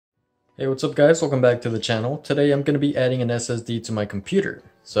Hey, what's up guys? Welcome back to the channel. Today I'm going to be adding an SSD to my computer.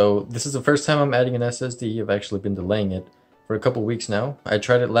 So this is the first time I'm adding an SSD. I've actually been delaying it for a couple weeks now. I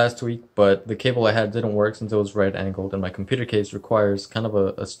tried it last week, but the cable I had didn't work since it was right angled, and my computer case requires kind of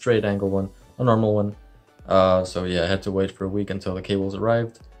a straight angle one, a normal one. So yeah, I had to wait for a week until the cables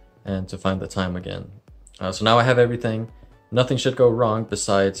arrived and to find the time again. So now I have everything. Nothing should go wrong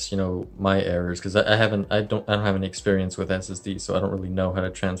besides, my errors, because I don't have any experience with SSDs, so I don't really know how to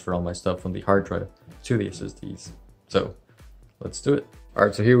transfer all my stuff from the hard drive to the SSDs. So let's do it.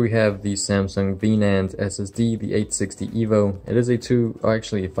 Alright, so here we have the Samsung VNAND SSD, the 860 EVO. It is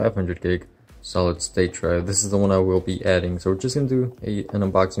actually a 500 gig solid state drive. This is the one I will be adding, so we're just gonna do an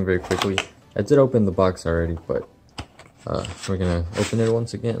unboxing very quickly. I did open the box already, but we're gonna open it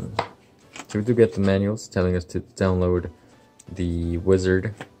once again. So we do get the manuals telling us to download the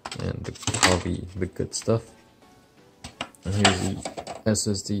wizard and all the good stuff. And here's the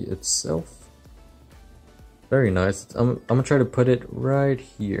SSD itself. Very nice. I'm gonna try to put it right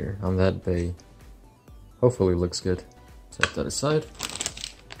here on that bay. Hopefully it looks good. Set that aside.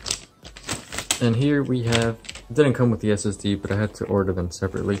 And here we have, it didn't come with the SSD, but I had to order them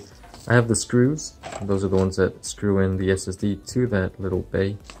separately. I have the screws. Those are the ones that screw in the SSD to that little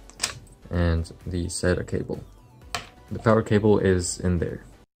bay, and the SATA cable. The power cable is in there.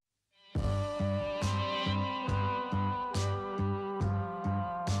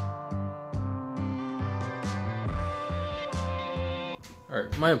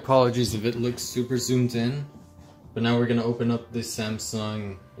 Alright, my apologies if it looks super zoomed in, but now we're going to open up the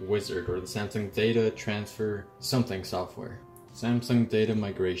Samsung Wizard, or the Samsung Data Transfer something software. Samsung Data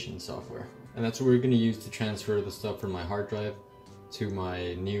Migration software. And that's what we're going to use to transfer the stuff from my hard drive to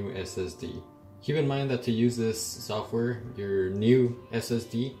my new SSD. Keep in mind that to use this software, your new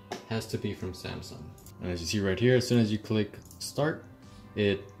SSD has to be from Samsung. And as you see right here, as soon as you click start,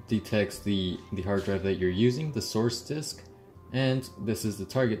 it detects the hard drive that you're using, the source disk, and this is the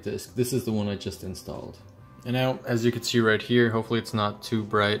target disk. This is the one I just installed. And now, as you can see right here, hopefully it's not too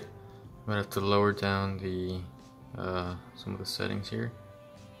bright. I'm gonna have to lower down some of the settings here.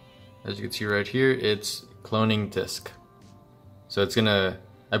 As you can see right here, it's cloning disk. So it's gonna,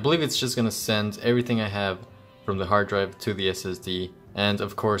 I believe it's just gonna send everything I have from the hard drive to the SSD, and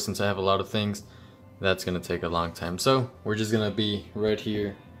of course, since I have a lot of things, that's gonna take a long time. So we're just gonna be right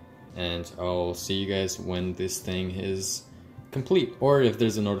here, and I'll see you guys when this thing is complete, or if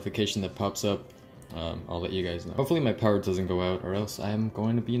there's a notification that pops up, I'll let you guys know. Hopefully my power doesn't go out, or else I'm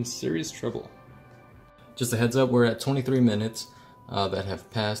going to be in serious trouble. Just a heads up, we're at 23 minutes. That have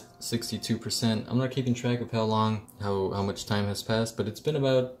passed 62%. I'm not keeping track of how much time has passed, but it's been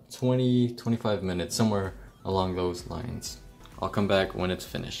about 20-25 minutes, somewhere along those lines. I'll come back when it's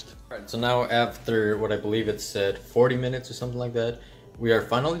finished. Alright, so now after what I believe it said 40 minutes or something like that, we are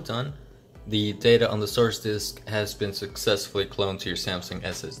finally done. The data on the source disk has been successfully cloned to your Samsung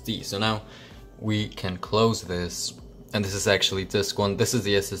SSD. So now we can close this, and this is actually disk 1. This is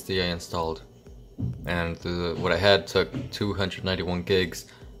the SSD I installed. And what I had took 291 gigs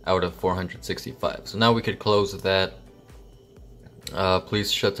out of 465. So now we could close that.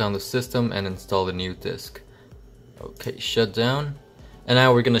 Please shut down the system and install the new disk. Okay, shut down. And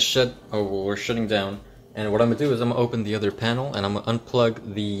now we're gonna we're shutting down. And what I'm gonna do is I'm gonna open the other panel, and I'm gonna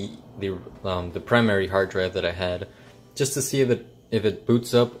unplug the primary hard drive that I had, just to see if it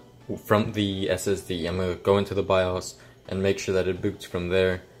boots up from the SSD. I'm gonna go into the BIOS and make sure that it boots from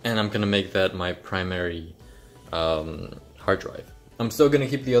there. And I'm gonna make that my primary hard drive. I'm still gonna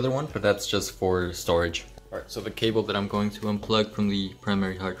keep the other one, but that's just for storage. Alright, so the cable that I'm going to unplug from the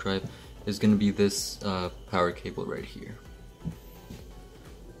primary hard drive is gonna be this power cable right here.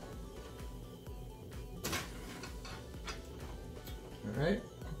 Alright,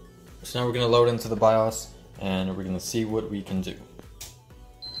 so now we're gonna load into the BIOS, and we're gonna see what we can do.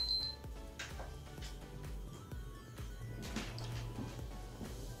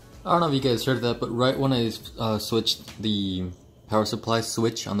 I don't know if you guys heard that, but right when I switched the power supply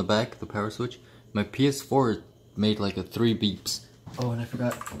switch on the back, the power switch, my PS4 made like 3 beeps. Oh, and I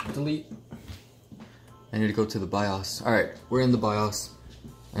forgot, delete. I need to go to the BIOS. Alright, we're in the BIOS.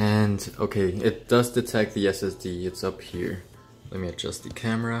 And, okay, it does detect the SSD, it's up here. Let me adjust the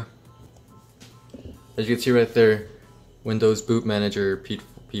camera. As you can see right there, Windows Boot Manager P4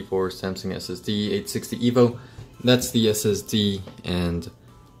 Samsung SSD 860 EVO. That's the SSD, and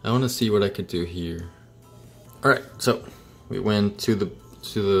I want to see what I could do here. Alright, so we went to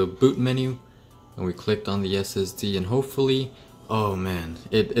the boot menu and we clicked on the SSD, and hopefully, oh man,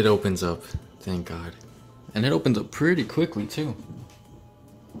 it opens up, thank God. And it opens up pretty quickly too.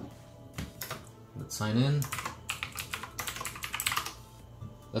 Let's sign in.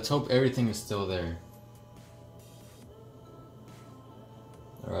 Let's hope everything is still there.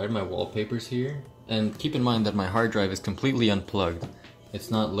 Alright, my wallpaper's here. And keep in mind that my hard drive is completely unplugged. It's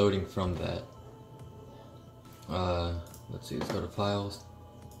not loading from that. Let's see, let's go to files.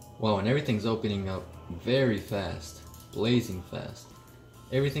 Wow, and everything's opening up very fast. Blazing fast.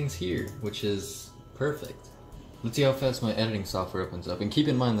 Everything's here, which is perfect. Let's see how fast my editing software opens up. And keep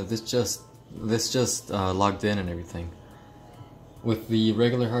in mind that this just logged in and everything. With the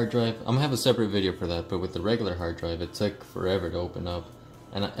regular hard drive, I'm gonna have a separate video for that, but with the regular hard drive, it took forever to open up.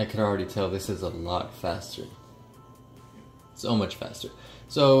 And I could already tell this is a lot faster. So much faster.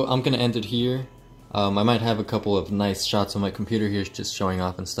 So I'm gonna end it here. I might have a couple of nice shots on my computer here just showing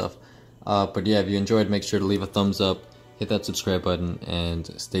off and stuff. But yeah, if you enjoyed, make sure to leave a thumbs up, hit that subscribe button, and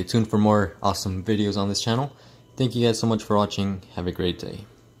stay tuned for more awesome videos on this channel. Thank you guys so much for watching. Have a great day.